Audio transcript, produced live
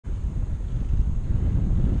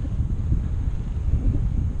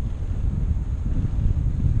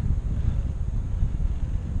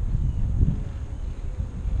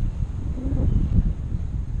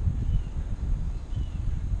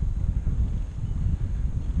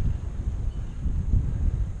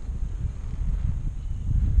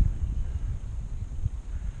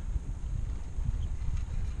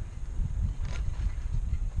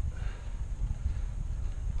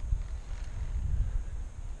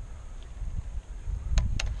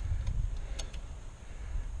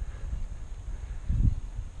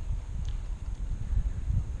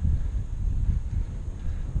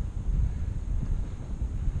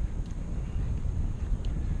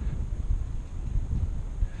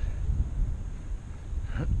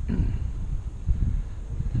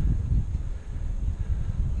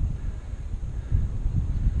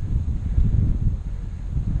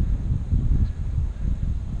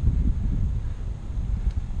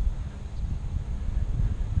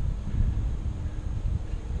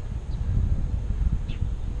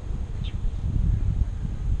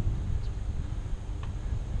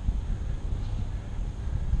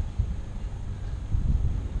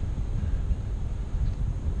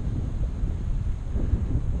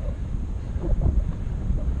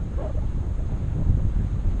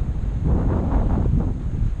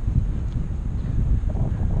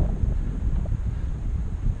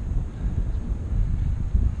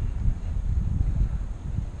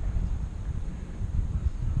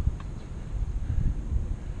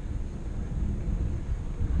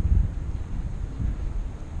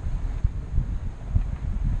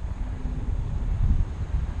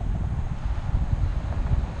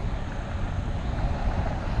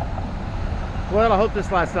Well, I hope this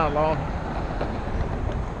lasts not long.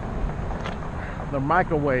 The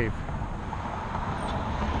microwave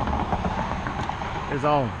is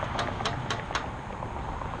on.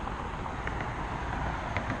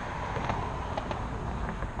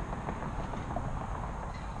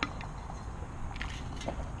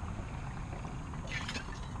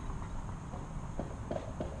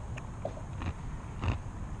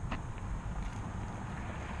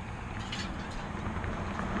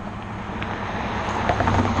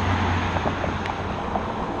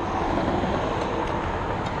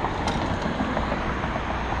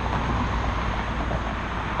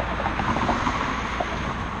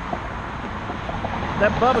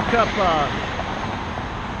 That Bubba Cup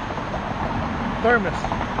thermos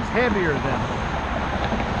is heavier than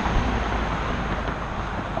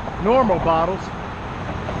normal bottles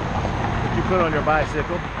that you put on your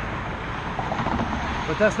bicycle,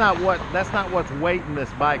 but that's not what's weighting this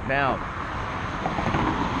bike down.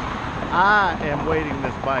 I am weighting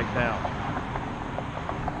this bike down.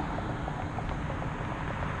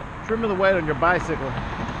 Trimming the weight on your bicycle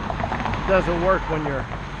doesn't work when you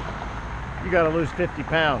got to lose 50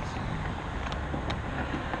 pounds.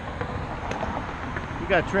 You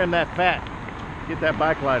got to trim that fat, get that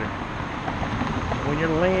bike lighter. When you're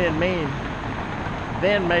lean and mean,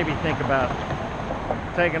 then maybe think about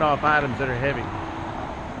taking off items that are heavy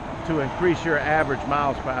to increase your average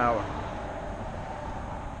miles per hour.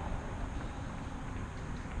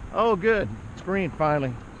 Oh good, it's green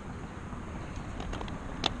finally.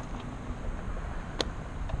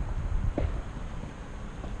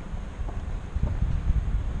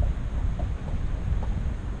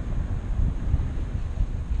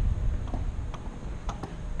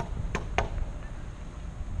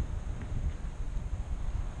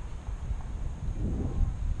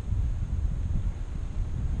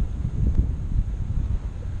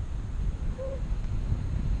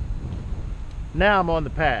 Now I'm on the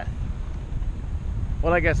path.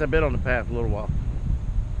 Well, I guess I've been on the path a little while.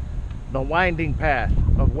 The winding path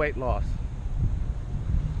of weight loss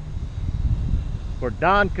for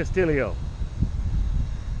Don Castillio.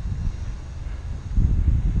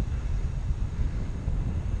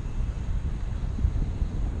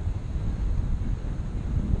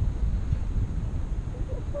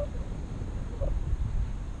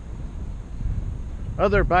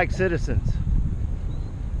 Other bike citizens,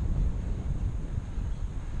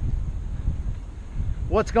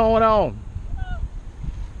 what's going on?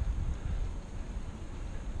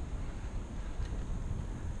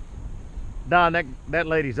 Don, that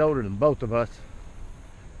lady's older than both of us.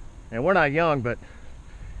 And we're not young, but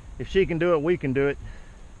if she can do it, we can do it.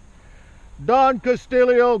 Don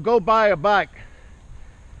Castillio, go buy a bike.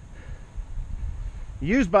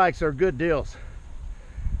 Used bikes are good deals.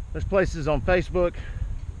 There's places on Facebook,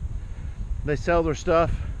 they sell their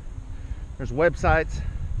stuff. There's websites,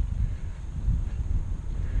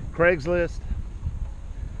 Craigslist.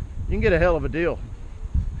 You can get a hell of a deal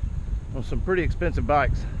on some pretty expensive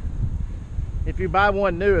bikes. If you buy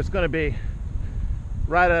one new, it's going to be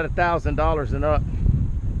right at $1,000 and up,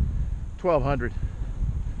 $1,200.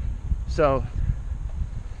 So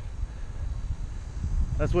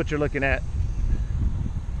that's what you're looking at.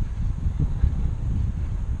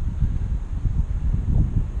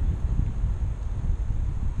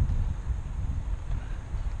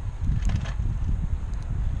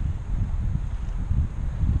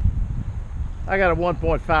 I got a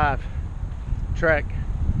 1.5 track.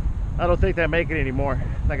 I don't think they make it anymore.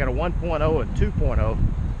 I got a 1.0 and 2.0.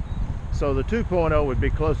 So the 2.0 would be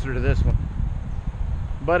closer to this one.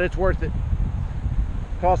 But it's worth it.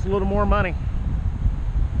 Costs a little more money,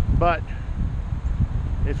 but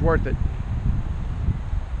it's worth it.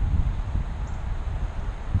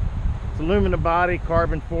 aluminum body,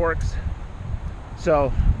 carbon forks,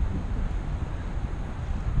 so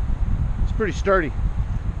it's pretty sturdy.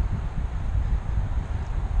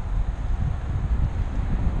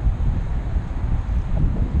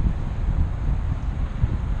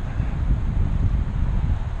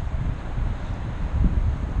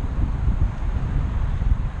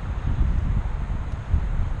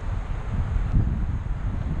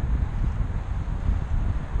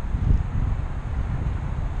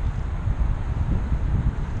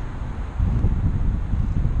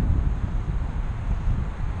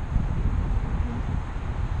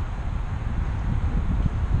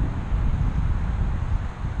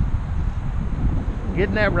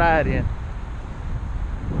 Getting that ride in.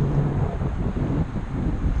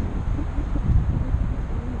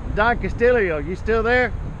 Don Castillio, you still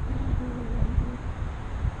there?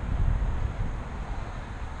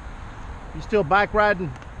 You still bike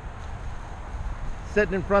riding?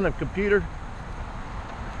 Sitting in front of a computer?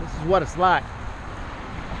 This is what it's like.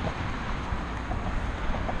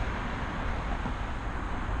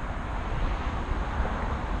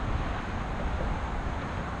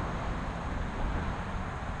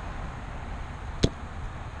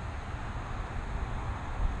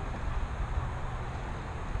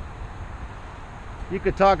 You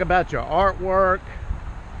could talk about your artwork.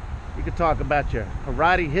 You could talk about your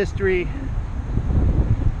karate history.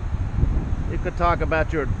 You could talk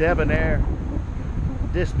about your debonair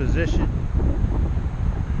disposition.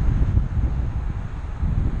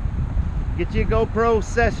 Get your GoPro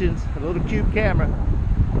Sessions, a little cube camera.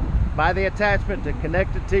 Buy the attachment to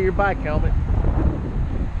connect it to your bike helmet.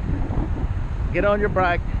 Get on your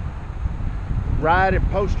bike. Ride and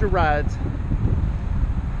post your rides.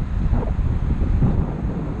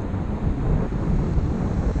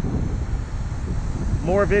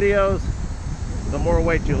 More videos, the more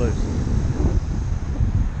weight you lose.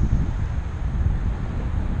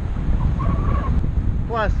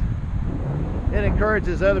 Plus, it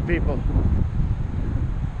encourages other people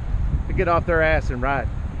to get off their ass and ride.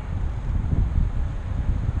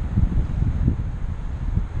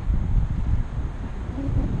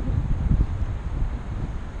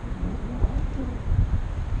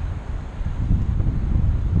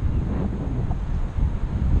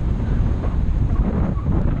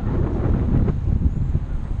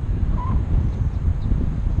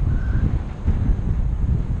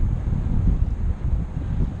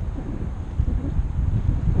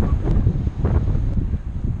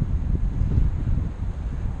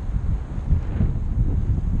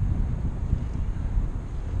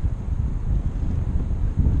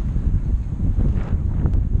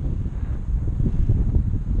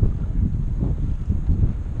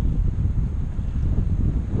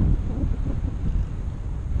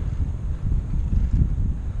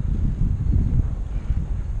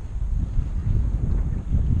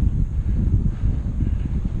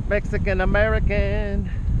 Mexican American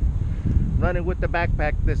running with the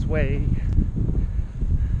backpack this way.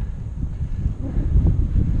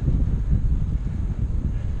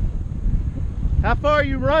 How far are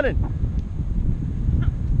you running?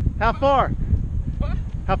 How far? What?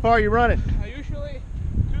 How far are you running? Usually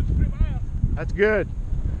 2 to 3 miles. That's good.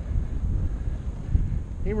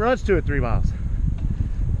 He runs 2 or 3 miles.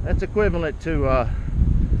 That's equivalent to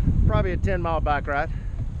probably a 10-mile bike ride.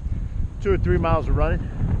 2 or 3 miles of running.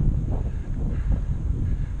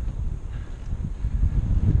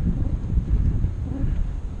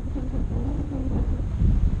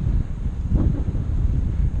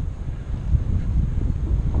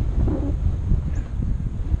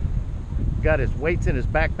 Got his weights in his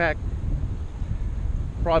backpack.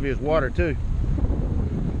 Probably his water too.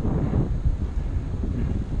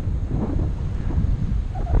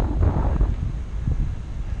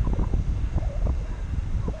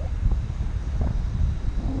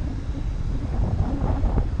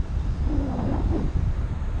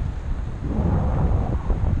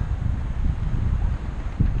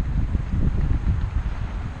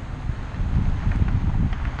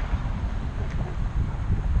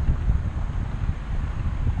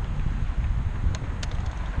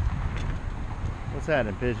 What's that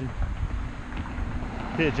in pigeon?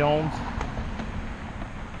 Pigeons.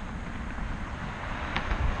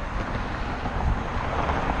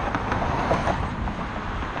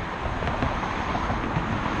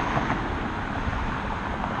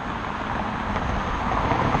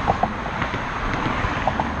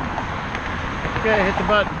 Okay, hit the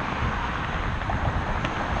button.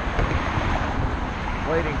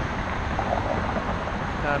 Waiting.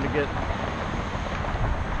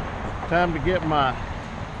 Time to get my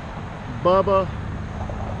Bubba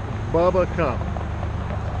cup.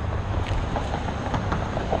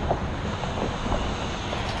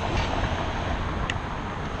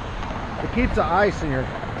 It keeps the ice in your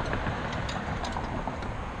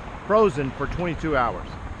frozen for 22 hours.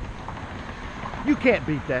 You can't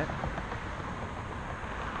beat that.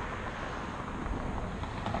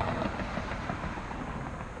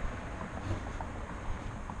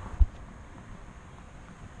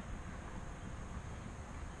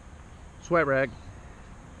 Sweat rag.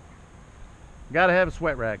 Gotta have a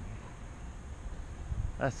sweat rag.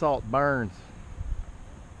 That salt burns.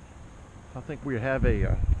 I think we have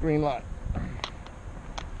a green light.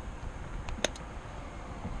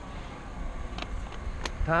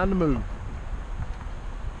 Time to move.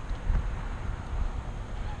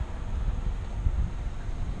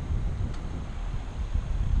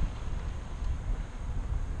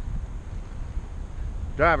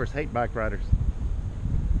 Drivers hate bike riders.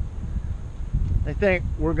 They think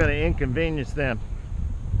we're going to inconvenience them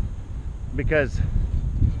because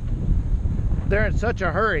they're in such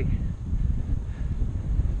a hurry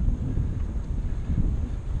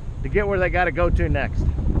to get where they got to go to next.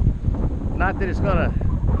 Not that it's going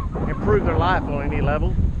to improve their life on any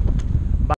level,